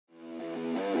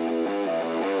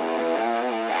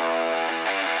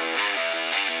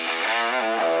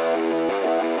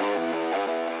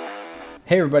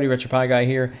Hey everybody, RetroPie Guy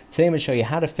here. Today I'm going to show you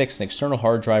how to fix an external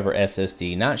hard drive or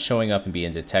SSD not showing up and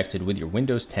being detected with your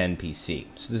Windows 10 PC.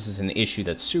 So this is an issue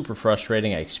that's super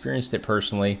frustrating. I experienced it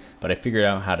personally, but I figured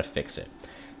out how to fix it.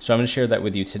 So I'm going to share that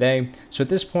with you today. So at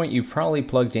this point, you've probably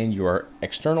plugged in your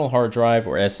external hard drive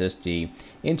or SSD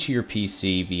into your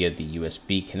PC via the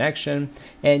USB connection,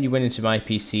 and you went into my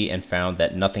PC and found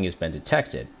that nothing has been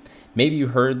detected. Maybe you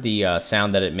heard the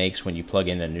sound that it makes when you plug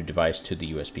in a new device to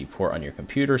the USB port on your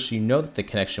computer, so you know that the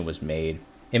connection was made.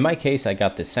 In my case, I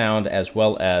got the sound as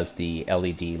well as the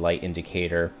LED light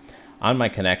indicator on my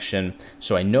connection,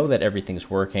 so I know that everything's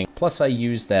working. Plus, I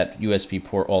use that USB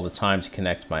port all the time to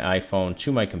connect my iPhone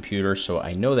to my computer, so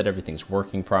I know that everything's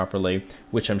working properly,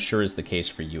 which I'm sure is the case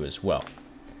for you as well.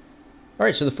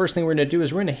 Alright, so the first thing we're going to do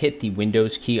is we're going to hit the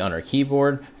Windows key on our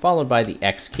keyboard, followed by the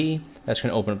X key. That's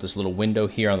going to open up this little window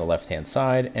here on the left-hand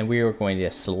side, and we are going to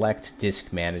select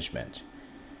Disk Management.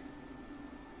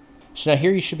 So now here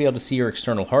you should be able to see your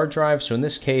external hard drive. So in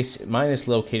this case, mine is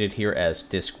located here as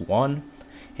Disk 1,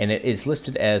 and it is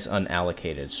listed as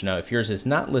unallocated. So now if yours is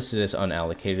not listed as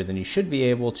unallocated, then you should be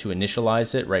able to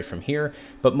initialize it right from here.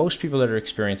 But most people that are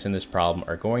experiencing this problem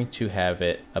are going to have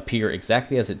it appear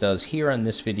exactly as it does here on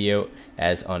this video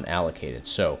as unallocated.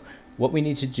 So what we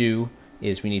need to do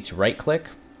is we need to right click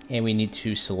and we need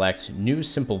to select New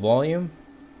Simple Volume.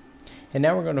 And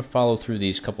now we're going to follow through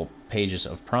these couple pages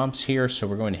of prompts here. So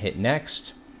we're going to hit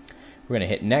Next. We're going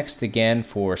to hit Next again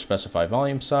for Specify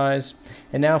Volume Size.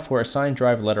 And now for Assign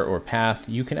Drive Letter or Path,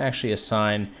 you can actually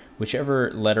assign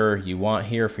whichever letter you want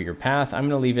here for your path. I'm going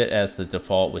to leave it as the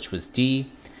default, which was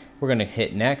D. We're going to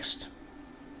hit Next.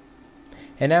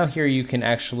 And now here you can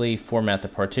actually format the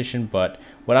partition, but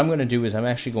what I'm going to do is I'm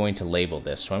actually going to label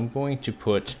this. So I'm going to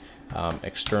put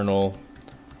external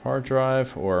hard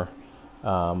drive, or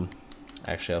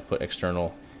actually I'll put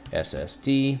external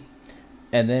SSD.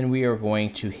 And then we are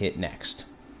going to hit Next.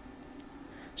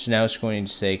 So now it's going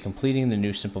to say completing the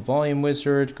new simple volume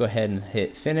wizard. Go ahead and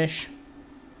hit Finish.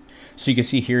 So you can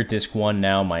see here Disk 1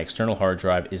 now, my external hard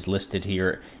drive, is listed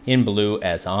here in blue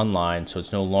as online, so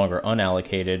it's no longer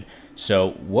unallocated.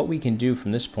 So what we can do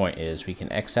from this point is we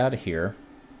can X out of here.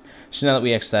 So now that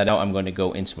we X that out, I'm going to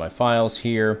go into my files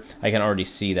here. I can already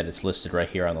see that it's listed right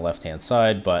here on the left-hand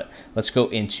side, but let's go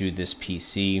into this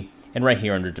PC. And right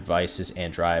here under Devices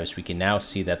and Drives, we can now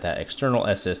see that that external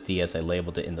SSD, as I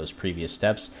labeled it in those previous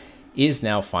steps, is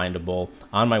now findable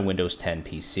on my Windows 10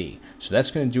 PC. So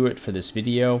that's going to do it for this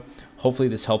video. Hopefully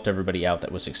this helped everybody out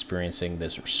that was experiencing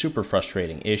this super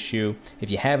frustrating issue. If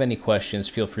you have any questions,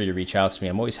 feel free to reach out to me.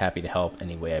 I'm always happy to help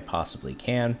any way I possibly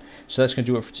can. So that's going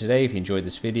to do it for today. If you enjoyed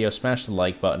this video, smash the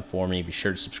like button for me. Be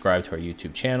sure to subscribe to our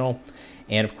YouTube channel.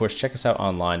 And of course, check us out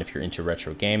online if you're into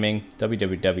retro gaming,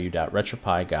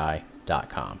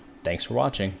 www.retropieguy.com. Thanks for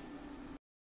watching.